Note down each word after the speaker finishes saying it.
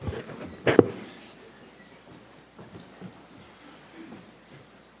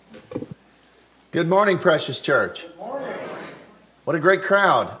Good morning, Precious Church. Good morning. What a great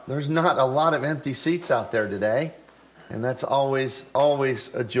crowd. There's not a lot of empty seats out there today, and that's always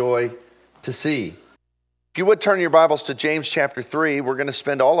a joy to see. If you would turn your Bibles to James chapter 3, we're going to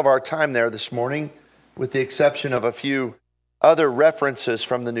spend all of our time there this morning, with the exception of a few other references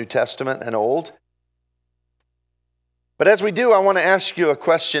from the New Testament and Old. But as we do, I want to ask you a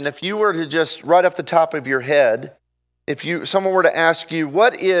question. If you were to just right off the top of your head, someone were to ask you,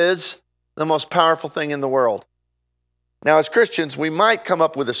 what is the most powerful thing in the world? Now, as Christians, we might come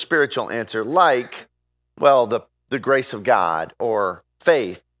up with a spiritual answer like, well, the grace of God or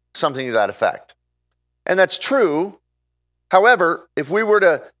faith, something to that effect. And that's true. However, if we were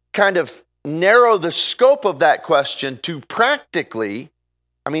to kind of narrow the scope of that question to practically,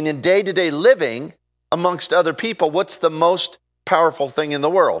 in day-to-day living amongst other people, what's the most powerful thing in the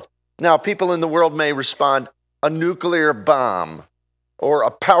world? Now, people in the world may respond, a nuclear bomb, or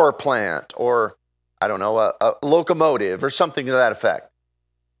a power plant, or, a locomotive, or something to that effect.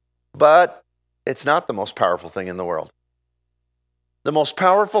 But it's not the most powerful thing in the world. The most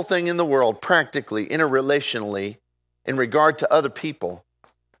powerful thing in the world, practically, interrelationally, in regard to other people,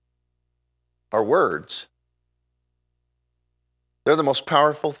 are words. They're the most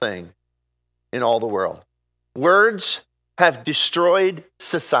powerful thing in all the world. Words have destroyed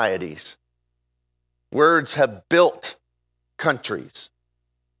societies. Words have built countries.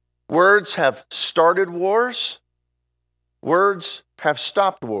 Words have started wars. Words have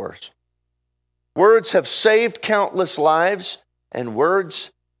stopped wars. Words have saved countless lives, and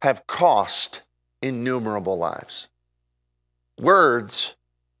words have cost innumerable lives. Words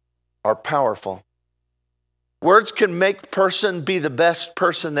are powerful. Words can make a person be the best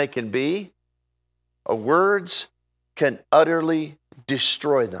person they can be, or words can utterly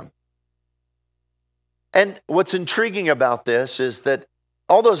destroy them. And what's intriguing about this is that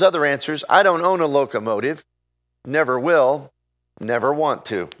all those other answers, I don't own a locomotive, never will, never want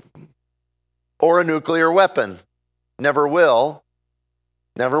to. Or a nuclear weapon, never will,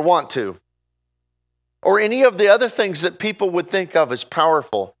 never want to. Or any of the other things that people would think of as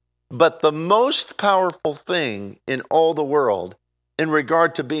powerful. But the most powerful thing in all the world in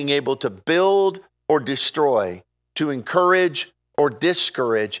regard to being able to build or destroy, to encourage or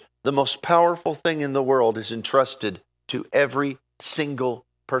discourage, the most powerful thing in the world is entrusted to every single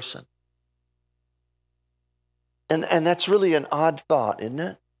person. And that's really an odd thought, isn't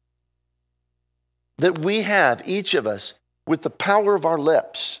it? That we have, each of us, with the power of our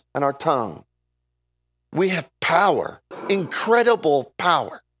lips and our tongue, we have power, incredible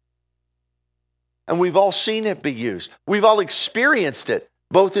power. And we've all seen it be used. We've all experienced it,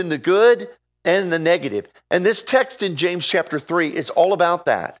 both in the good and the negative. And this text in James chapter 3 is all about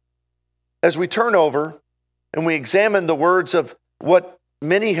that. As we turn over and we examine the words of what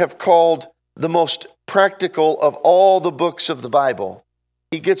many have called the most practical of all the books of the Bible,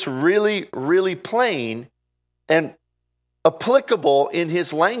 he gets really, really plain and applicable in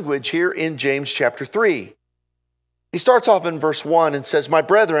his language here in James chapter 3. He starts off in verse 1 and says, "My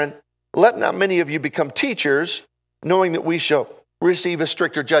brethren, let not many of you become teachers, knowing that we shall receive a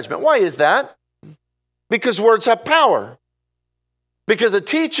stricter judgment." Why is that? Because words have power. Because a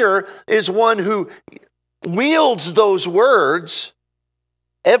teacher is one who wields those words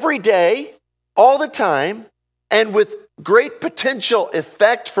every day, all the time, and with great potential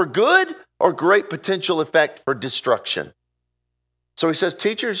effect for good or great potential effect for destruction. So he says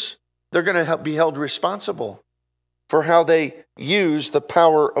teachers, they're going to be held responsible for how they use the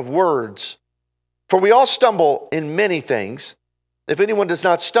power of words. For we all stumble in many things. If anyone does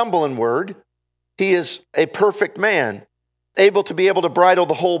not stumble in word, he is a perfect man, able to bridle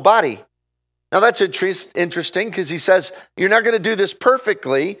the whole body. Now that's interesting because he says you're not going to do this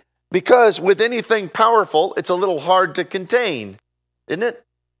perfectly because with anything powerful, it's a little hard to contain, isn't it?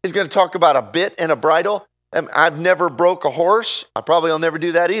 He's going to talk about a bit and a bridle. I've never broke a horse. I probably will never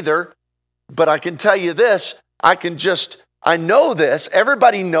do that either. But I can tell you this, I know this,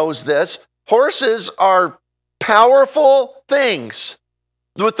 everybody knows this. Horses are powerful things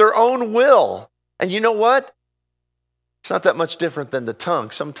with their own will. And you know what? It's not that much different than the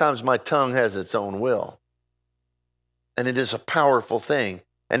tongue. Sometimes my tongue has its own will. And it is a powerful thing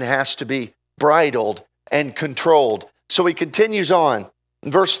and has to be bridled and controlled. So he continues on.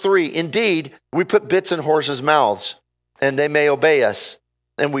 In verse 3, "Indeed, we put bits in horses' mouths, and they may obey us,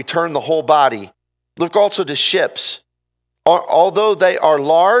 and we turn the whole body. Look also to ships. Although they are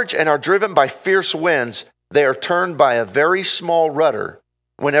large and are driven by fierce winds, they are turned by a very small rudder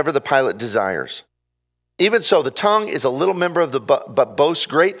whenever the pilot desires. Even so, the tongue is a little member of but boasts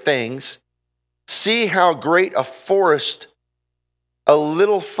great things. See how great a forest a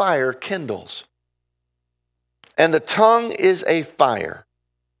little fire kindles. And the tongue is a fire.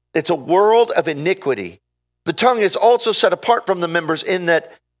 It's a world of iniquity. The tongue is also set apart from the members in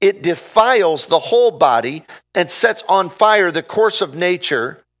that it defiles the whole body and sets on fire the course of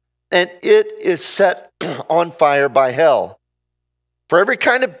nature, and it is set on fire by hell. For every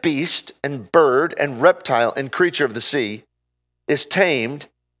kind of beast and bird and reptile and creature of the sea is tamed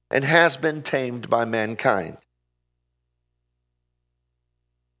and has been tamed by mankind.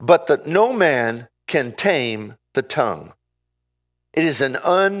 But that no man can tame the tongue. It is an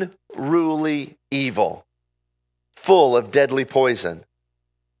unruly evil, full of deadly poison.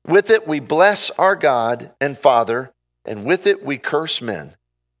 With it we bless our God and Father, and with it we curse men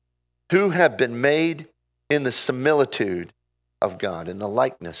who have been made in the similitude of God, in the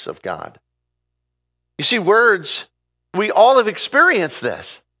likeness of God. You see, words, we all have experienced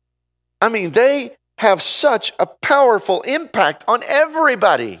this. I mean, they have such a powerful impact on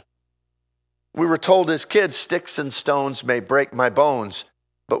everybody. We were told as kids, sticks and stones may break my bones,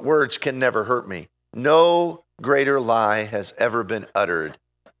 but words can never hurt me. No greater lie has ever been uttered.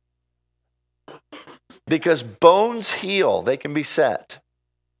 Because bones heal, they can be set.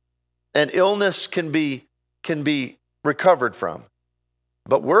 And illness can be recovered from.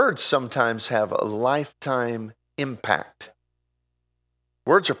 But words sometimes have a lifetime impact.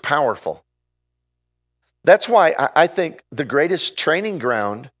 Words are powerful. That's why I think the greatest training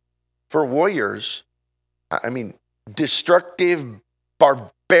ground for warriors, destructive,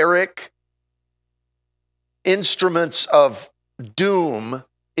 barbaric instruments of doom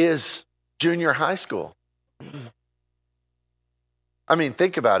is junior high school.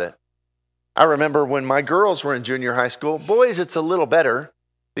 Think about it. I remember when my girls were in junior high school. Boys, it's a little better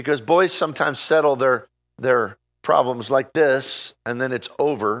because boys sometimes settle their problems like this, and then it's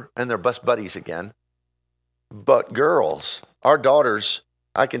over, and they're best buddies again. But girls, our daughters,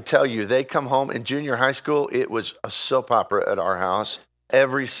 I can tell you, they come home in junior high school. It was a soap opera at our house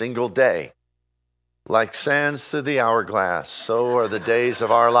every single day. Like sands through the hourglass, so are the days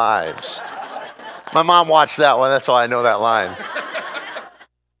of our lives. My mom watched that one. That's why I know that line.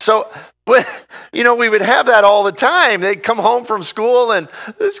 So, we would have that all the time. They'd come home from school and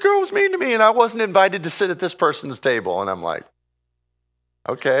this girl was mean to me and I wasn't invited to sit at this person's table. And I'm like,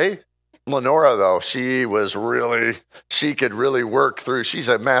 okay. Lenora, though, she could really work through. She's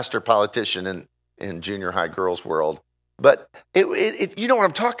a master politician in junior high girls' world. But you know what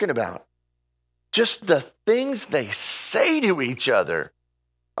I'm talking about. Just the things they say to each other.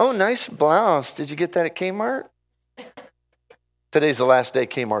 Oh, nice blouse. Did you get that at Kmart? Today's the last day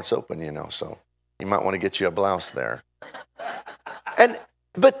Kmart's open, so you might want to get you a blouse there.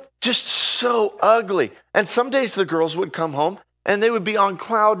 But just so ugly. And some days the girls would come home and they would be on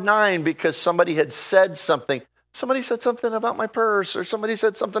cloud 9 because somebody had said something. Somebody said something about my purse, or somebody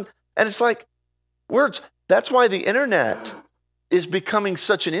said something. And it's like words. That's why the internet is becoming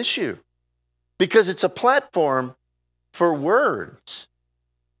such an issue, because it's a platform for words.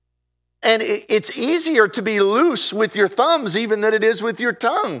 And it's easier to be loose with your thumbs even than it is with your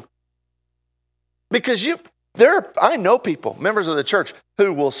tongue. Because I know people, members of the church,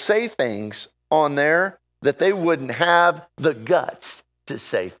 who will say things on there that they wouldn't have the guts to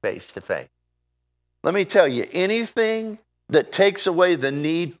say face to face. Let me tell you, anything that takes away the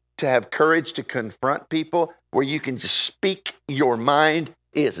need to have courage to confront people, where you can just speak your mind,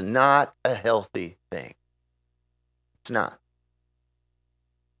 is not a healthy thing. It's not.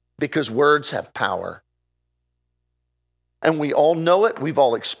 Because words have power. And we all know it. We've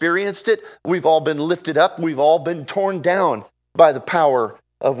all experienced it. We've all been lifted up. We've all been torn down by the power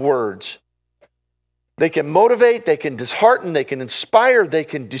of words. They can motivate, they can dishearten, they can inspire, they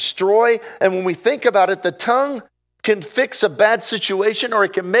can destroy. And when we think about it, the tongue can fix a bad situation, or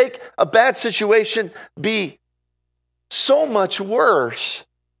it can make a bad situation be so much worse.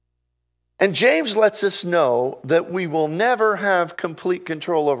 And James lets us know that we will never have complete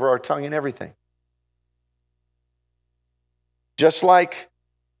control over our tongue and everything. Just like,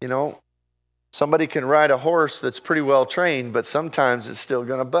 somebody can ride a horse that's pretty well trained, but sometimes it's still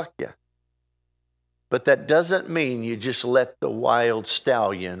going to buck you. But that doesn't mean you just let the wild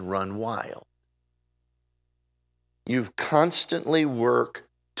stallion run wild. You constantly work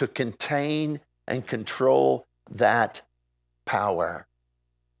to contain and control that power.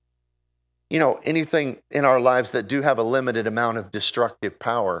 Anything in our lives that do have a limited amount of destructive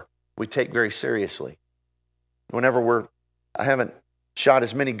power, we take very seriously. I haven't shot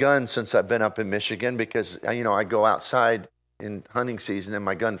as many guns since I've been up in Michigan because, I go outside in hunting season and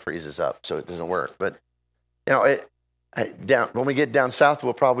my gun freezes up, so it doesn't work. But, when we get down south,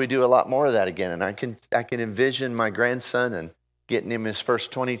 we'll probably do a lot more of that again. And I can envision my grandson and getting him his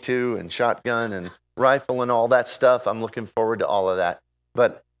first .22 and shotgun and rifle and all that stuff. I'm looking forward to all of that.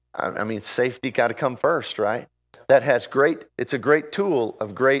 But I mean, safety got to come first, right? It's a great tool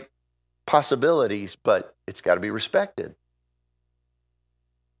of great possibilities, but it's got to be respected.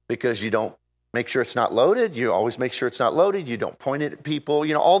 Because you don't make sure it's not loaded. You always make sure it's not loaded. You don't point it at people.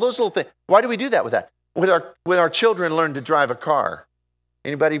 All those little things. Why do we do that with that? When our children learn to drive a car.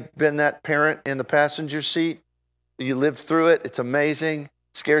 Anybody been that parent in the passenger seat? You lived through it. It's amazing.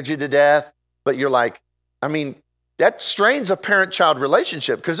 Scared you to death. But you're like, that strains a parent-child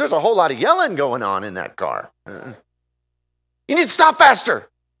relationship because there's a whole lot of yelling going on in that car. You need to stop faster,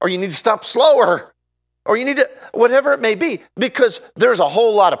 or you need to stop slower, or you need to, whatever it may be, because there's a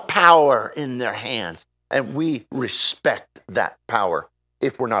whole lot of power in their hands, and we respect that power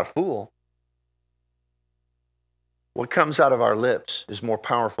if we're not a fool. What comes out of our lips is more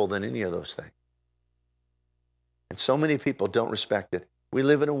powerful than any of those things. And so many people don't respect it. We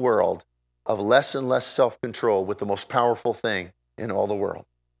live in a world of less and less self-control with the most powerful thing in all the world.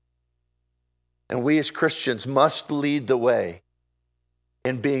 And we as Christians must lead the way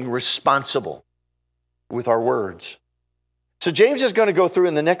in being responsible with our words. So James is going to go through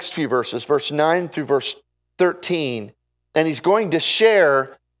in the next few verses, verse 9 through verse 13, and he's going to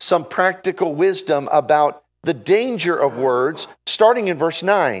share some practical wisdom about the danger of words, starting in verse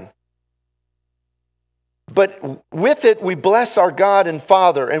 9. But with it we bless our God and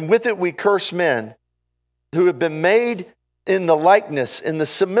Father, and with it we curse men who have been made in the likeness, in the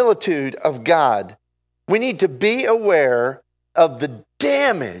similitude of God. We need to be aware of the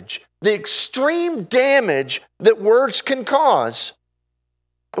damage, the extreme damage that words can cause.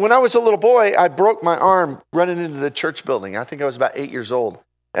 When I was a little boy, I broke my arm running into the church building. I think I was about 8 years old.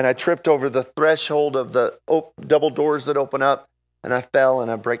 And I tripped over the threshold of the double doors that open up, and I fell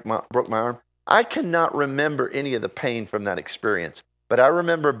and I broke my arm. I cannot remember any of the pain from that experience, but I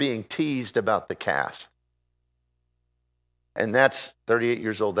remember being teased about the cast. And that's 38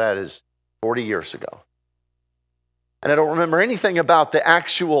 years old. That is 40 years ago. And I don't remember anything about the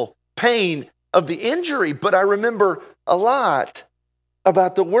actual pain of the injury, but I remember a lot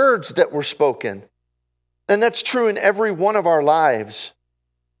about the words that were spoken. And that's true in every one of our lives.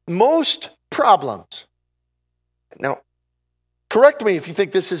 Most problems. Now, correct me if you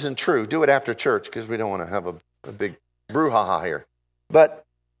think this isn't true. Do it after church because we don't want to have a big brouhaha here. But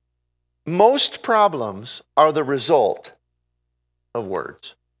most problems are the result of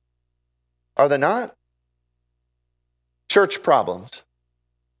words. Are they not? Church problems.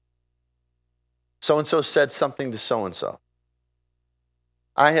 So-and-so said something to so-and-so.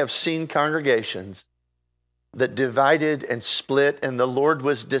 I have seen congregations that divided and split, and the Lord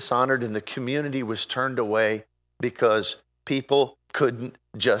was dishonored, and the community was turned away because people couldn't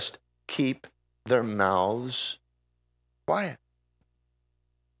just keep their mouths quiet.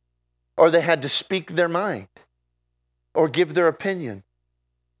 Or they had to speak their mind, or give their opinion,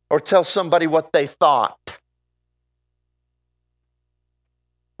 or tell somebody what they thought.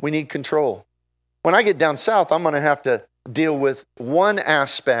 We need control. When I get down south, I'm going to have to deal with one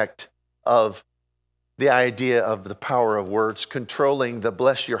aspect of the idea of the power of words, controlling the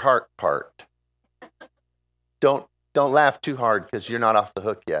bless your heart part. Don't laugh too hard because you're not off the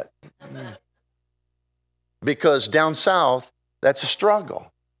hook yet. Because down south, that's a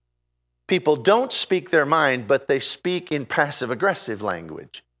struggle. People don't speak their mind, but they speak in passive-aggressive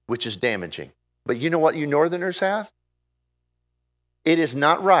language, which is damaging. But you know what you northerners have? It is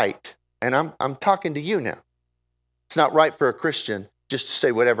not right, and I'm talking to you now. It's not right for a Christian just to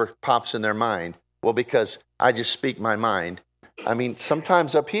say whatever pops in their mind. Well, because I just speak my mind. I mean,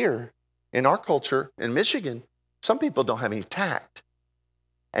 sometimes up here in our culture, in Michigan, some people don't have any tact.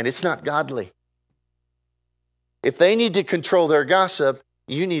 And it's not godly. If they need to control their gossip,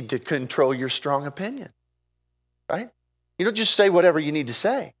 you need to control your strong opinion. Right? You don't just say whatever you need to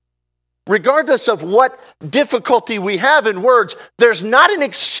say. Regardless of what difficulty we have in words, there's not an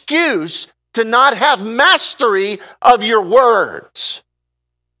excuse to not have mastery of your words.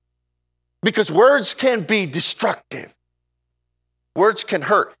 Because words can be destructive. Words can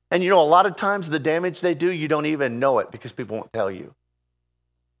hurt. And a lot of times the damage they do, you don't even know it because people won't tell you.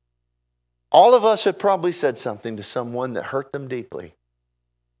 All of us have probably said something to someone that hurt them deeply,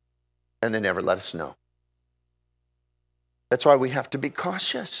 and they never let us know. That's why we have to be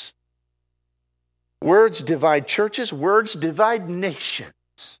cautious. Words divide churches. Words divide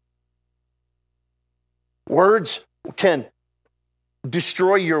nations. Words can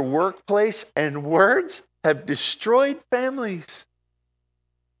destroy your workplace, and words have destroyed families.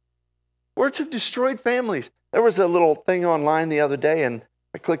 Words have destroyed families. There was a little thing online the other day, and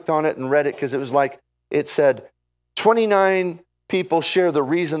I clicked on it and read it because it was like, it said 29 people share the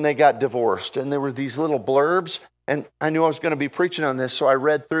reason they got divorced. And there were these little blurbs, and I knew I was going to be preaching on this, so I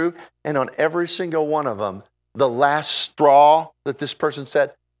read through, and on every single one of them, the last straw that this person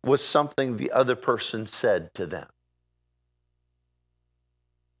said was something the other person said to them.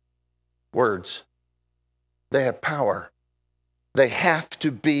 Words. They have power. They have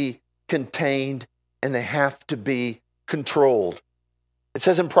to be contained, and they have to be controlled. It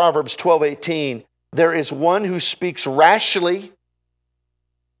says in Proverbs 12:18, there is one who speaks rashly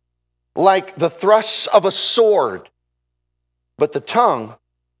like the thrusts of a sword, but the tongue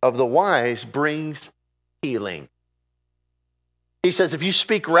of the wise brings healing. He says if you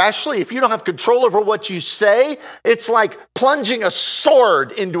speak rashly, if you don't have control over what you say, it's like plunging a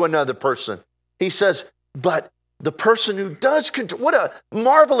sword into another person. He says, but the person who does control, what a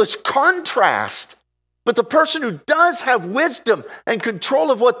marvelous contrast. But the person who does have wisdom and control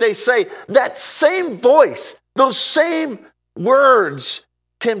of what they say, that same voice, those same words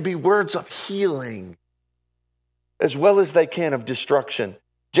can be words of healing as well as they can of destruction.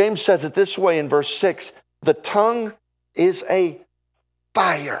 James says it this way in verse 6, the tongue is a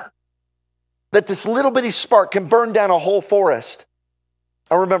fire. That this little bitty spark can burn down a whole forest.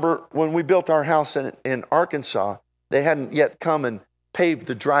 I remember when we built our house in Arkansas, they hadn't yet come and paved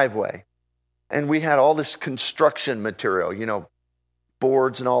the driveway. And we had all this construction material,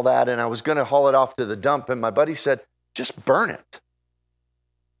 boards and all that. And I was going to haul it off to the dump. And my buddy said, just burn it.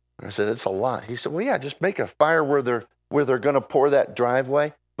 And I said, it's a lot. He said, well, yeah, just make a fire where they're going to pour that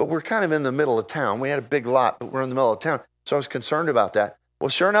driveway. But we're kind of in the middle of town. We had a big lot, but we're in the middle of town. So I was concerned about that. Well,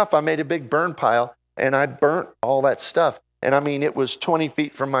 sure enough, I made a big burn pile and I burnt all that stuff. And I mean, it was 20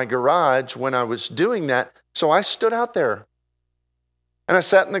 feet from my garage when I was doing that. So I stood out there and I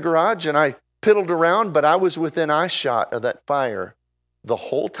sat in the garage and I piddled around, but I was within eyeshot of that fire the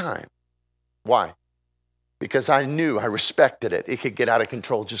whole time. Why? Because I knew, I respected it. It could get out of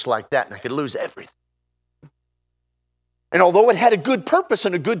control just like that and I could lose everything. And although it had a good purpose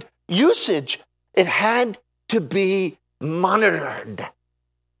and a good usage, it had to be monitored.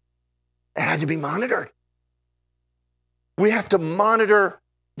 It had to be monitored. We have to monitor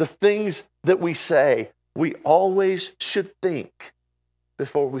the things that we say. We always should think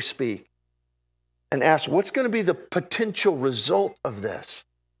before we speak and ask, what's going to be the potential result of this?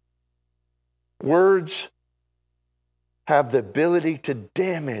 Words have the ability to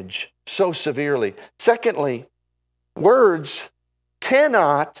damage so severely. Secondly, words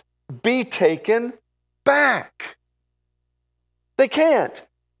cannot be taken back. They can't.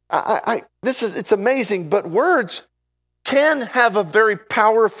 It's amazing, but words can have a very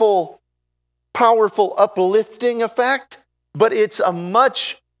powerful uplifting effect, but it's a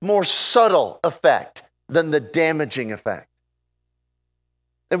much more subtle effect than the damaging effect.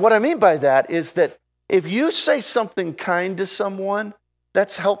 And what I mean by that is that if you say something kind to someone,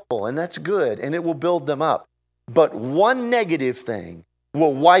 that's helpful and that's good and it will build them up. But one negative thing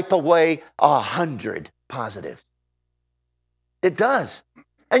will wipe away 100 positives. It does.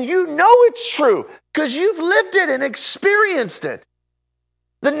 And you know it's true because you've lived it and experienced it.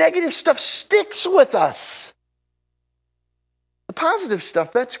 The negative stuff sticks with us. The positive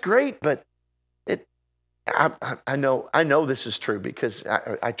stuff, that's great, but I know this is true because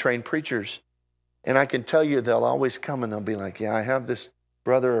I train preachers, and I can tell you they'll always come and they'll be like, yeah, I have this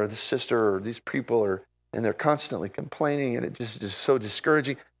brother or this sister or these people, and they're constantly complaining, and it just is so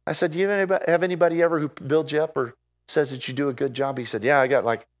discouraging. I said, do you have anybody ever who builds you up or says that you do a good job? He said, yeah, I got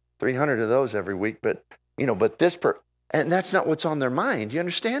like 300 of those every week, but this and that's not what's on their mind. You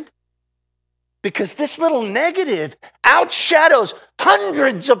understand? Because this little negative outshadows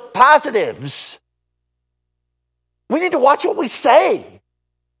hundreds of positives. We need to watch what we say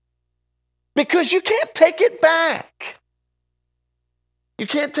because you can't take it back. You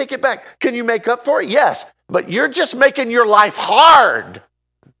can't take it back. Can you make up for it? Yes, but you're just making your life hard.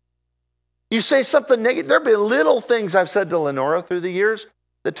 You say something negative. There have been little things I've said to Lenora through the years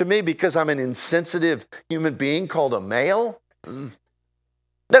that to me, because I'm an insensitive human being called a male,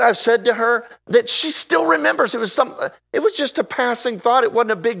 that I've said to her that she still remembers. It was just a passing thought. It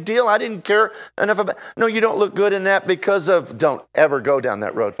wasn't a big deal. I didn't care enough about. No, you don't look good in that because of. Don't ever go down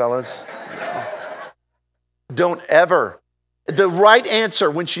that road, fellas. Don't ever. The right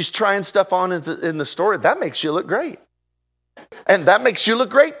answer when she's trying stuff on in the store, that makes you look great. And that makes you look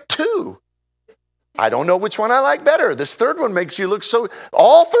great too. I don't know which one I like better. This third one makes you look so.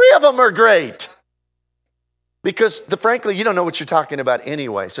 All three of them are great. Because, frankly, you don't know what you're talking about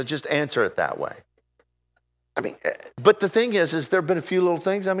anyway, so just answer it that way. I mean, but the thing is there have been a few little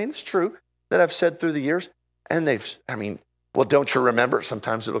things, it's true, that I've said through the years, and Well, don't you remember?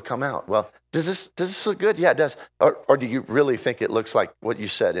 Sometimes it'll come out. Well, does this look good? Yeah, it does. Or do you really think it looks like what you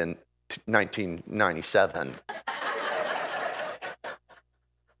said in 1997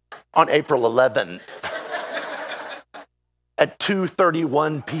 on April 11th at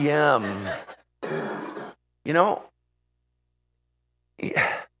 2:31 p.m.? You know,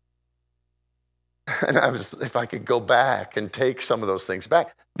 yeah. And if I could go back and take some of those things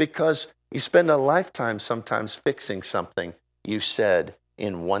back, because you spend a lifetime sometimes fixing something you said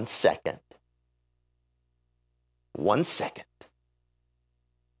in 1 second. 1 second.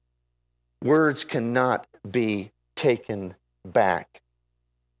 Words cannot be taken back.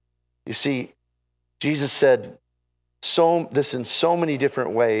 You see, Jesus said this in so many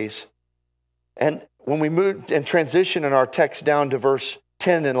different ways. And when we move and transition in our text down to verse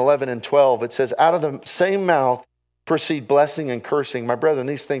 10 and 11 and 12, it says, out of the same mouth proceed blessing and cursing. My brethren,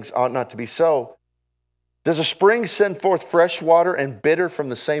 these things ought not to be so. Does a spring send forth fresh water and bitter from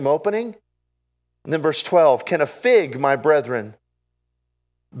the same opening? And then verse 12, can a fig, my brethren,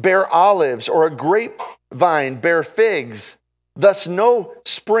 bear olives, or a grapevine bear figs? Thus no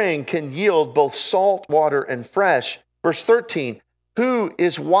spring can yield both salt water and fresh. Verse 13, who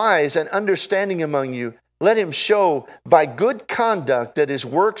is wise and understanding among you? Let him show by good conduct that his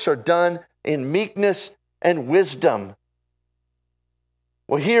works are done in meekness and wisdom.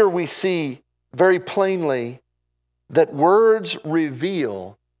 Well, here we see very plainly that words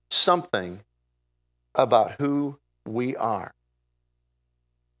reveal something about who we are.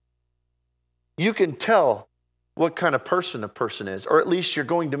 You can tell what kind of person a person is, or at least you're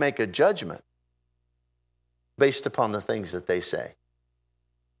going to make a judgment based upon the things that they say.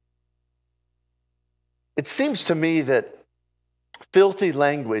 It seems to me that filthy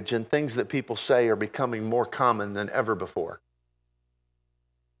language and things that people say are becoming more common than ever before.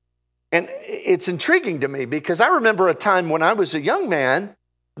 And it's intriguing to me because I remember a time when I was a young man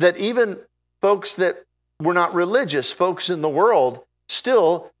that even folks that were not religious, folks in the world,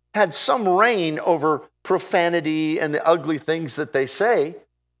 still had some reign over profanity and the ugly things that they say.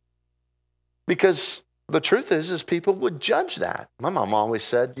 Because the truth is people would judge that. My mom always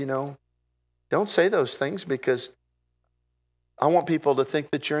said, don't say those things because I want people to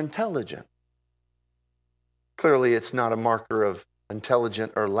think that you're intelligent. Clearly, it's not a marker of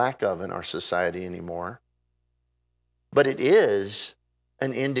intelligent or lack of in our society anymore. But it is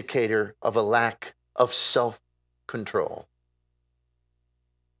an indicator of a lack of self-control.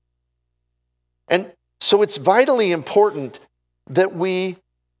 And so it's vitally important that we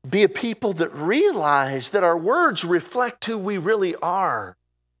be a people that realize that our words reflect who we really are.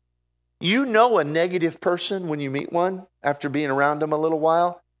 You know a negative person when you meet one after being around them a little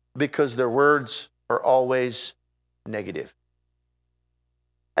while because their words are always negative.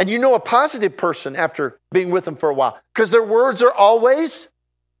 And you know a positive person after being with them for a while because their words are always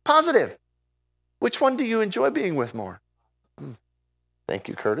positive. Which one do you enjoy being with more? Thank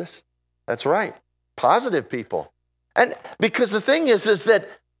you, Curtis. That's right. Positive people. And because the thing is that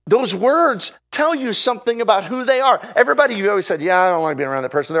those words tell you something about who they are. Everybody, you've always said, I don't like being around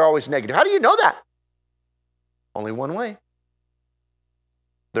that person. They're always negative. How do you know that? Only one way.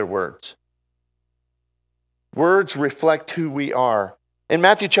 Their words. Words reflect who we are. In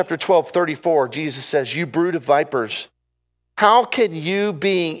Matthew chapter 12:34, Jesus says, you brood of vipers, how can you,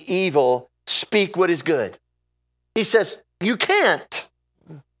 being evil, speak what is good? He says, you can't.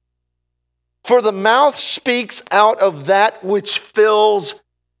 For the mouth speaks out of that which fills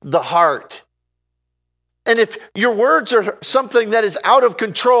the heart. And if your words are something that is out of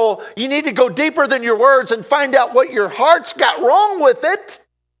control, you need to go deeper than your words and find out what your heart's got wrong with it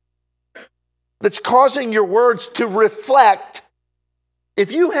that's causing your words to reflect.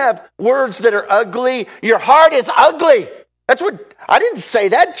 If you have words that are ugly, your heart is ugly. I didn't say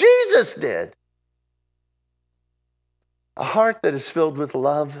that, Jesus did. A heart that is filled with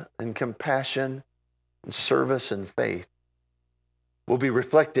love and compassion and service and faith will be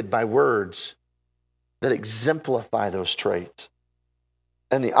reflected by words that exemplify those traits.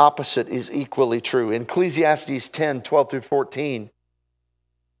 And the opposite is equally true. In Ecclesiastes 10:12-14, it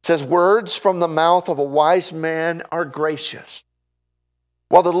says, words from the mouth of a wise man are gracious,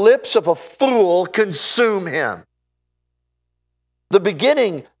 while the lips of a fool consume him. The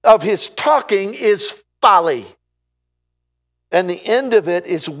beginning of his talking is folly, and the end of it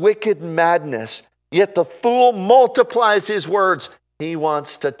is wicked madness. Yet the fool multiplies his words. He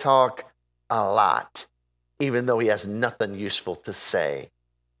wants to talk a lot, even though he has nothing useful to say.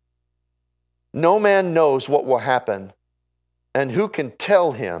 No man knows what will happen, and who can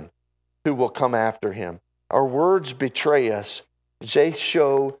tell him who will come after him? Our words betray us. They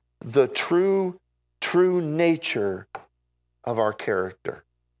show the true nature of our character.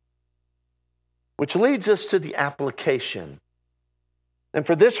 Which leads us to the application. And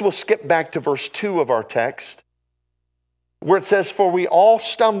for this, we'll skip back to verse 2 of our text, where it says, "For we all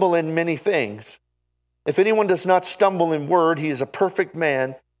stumble in many things. If anyone does not stumble in word, he is a perfect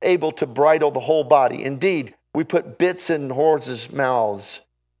man, able to bridle the whole body. Indeed, we put bits in horses' mouths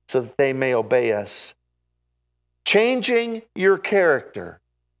so that they may obey us." Changing your character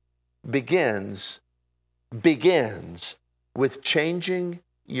begins with changing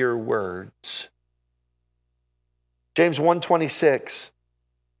your words. James 1:26,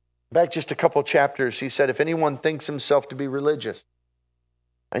 back just a couple chapters, he said, "If anyone thinks himself to be religious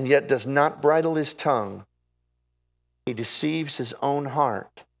and yet does not bridle his tongue, he deceives his own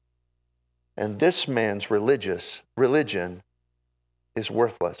heart. And this man's religion is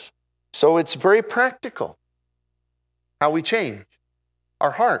worthless." So it's very practical how we change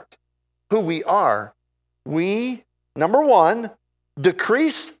our heart, who we are. We, number one,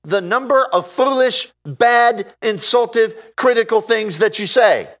 decrease the number of foolish, bad, insultive, critical things that you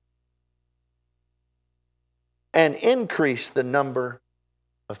say, and increase the number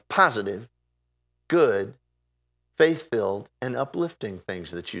of positive, good, faith-filled, and uplifting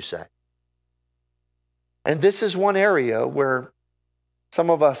things that you say. And this is one area where some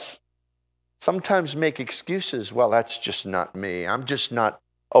of us sometimes make excuses. Well, that's just not me. I'm just not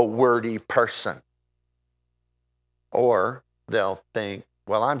a wordy person. Or they'll think,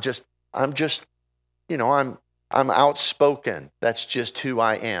 well, I'm outspoken. That's just who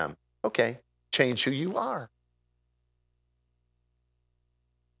I am. Okay, change who you are.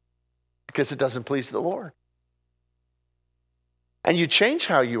 Because it doesn't please the Lord. And you change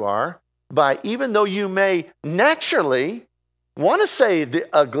how you are by, even though you may naturally want to say the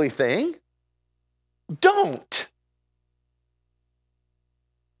ugly thing, don't.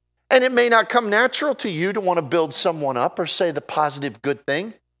 And it may not come natural to you to want to build someone up or say the positive, good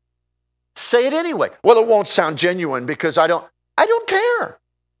thing. Say it anyway. Well, it won't sound genuine because I don't care.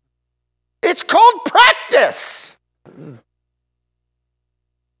 It's called practice.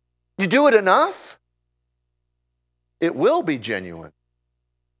 You do it enough, it will be genuine.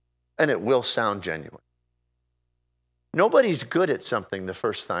 And it will sound genuine. Nobody's good at something the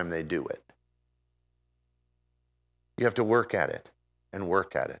first time they do it. You have to work at it and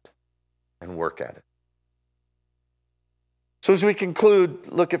work at it and work at it. So as we conclude,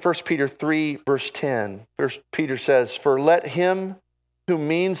 look at 1 Peter 3, verse 10. 1 Peter says, "For let him who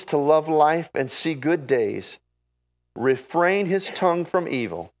means to love life and see good days refrain his tongue from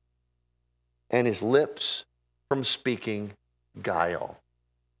evil and his lips from speaking guile."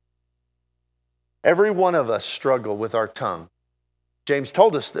 Every one of us struggle with our tongue. James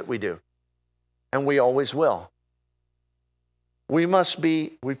told us that we do, and we always will. We must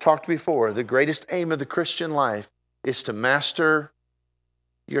be, we've talked before, the greatest aim of the Christian life is to master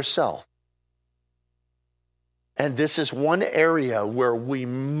yourself. And this is one area where we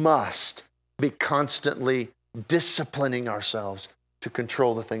must be constantly disciplining ourselves to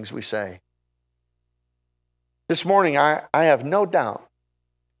control the things we say. This morning, I have no doubt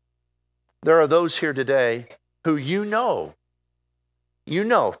there are those here today who you know,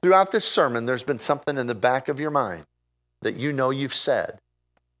 throughout this sermon, there's been something in the back of your mind that you know you've said,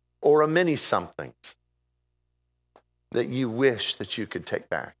 or a many somethings that you wish that you could take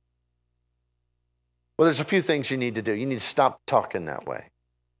back. Well, there's a few things you need to do. You need to stop talking that way.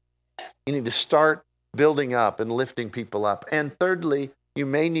 You need to start building up and lifting people up. And thirdly, you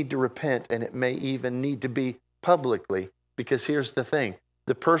may need to repent, and it may even need to be publicly, because here's the thing.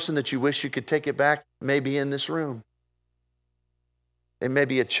 The person that you wish you could take it back may be in this room. It may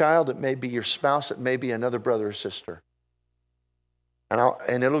be a child, it may be your spouse, it may be another brother or sister.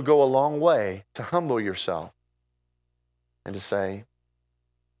 And it'll go a long way to humble yourself and to say,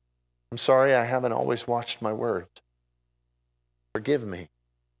 "I'm sorry I haven't always watched my words. Forgive me.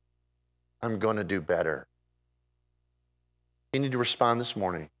 I'm going to do better." You need to respond this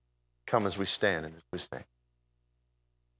morning. Come as we stand and as we sing.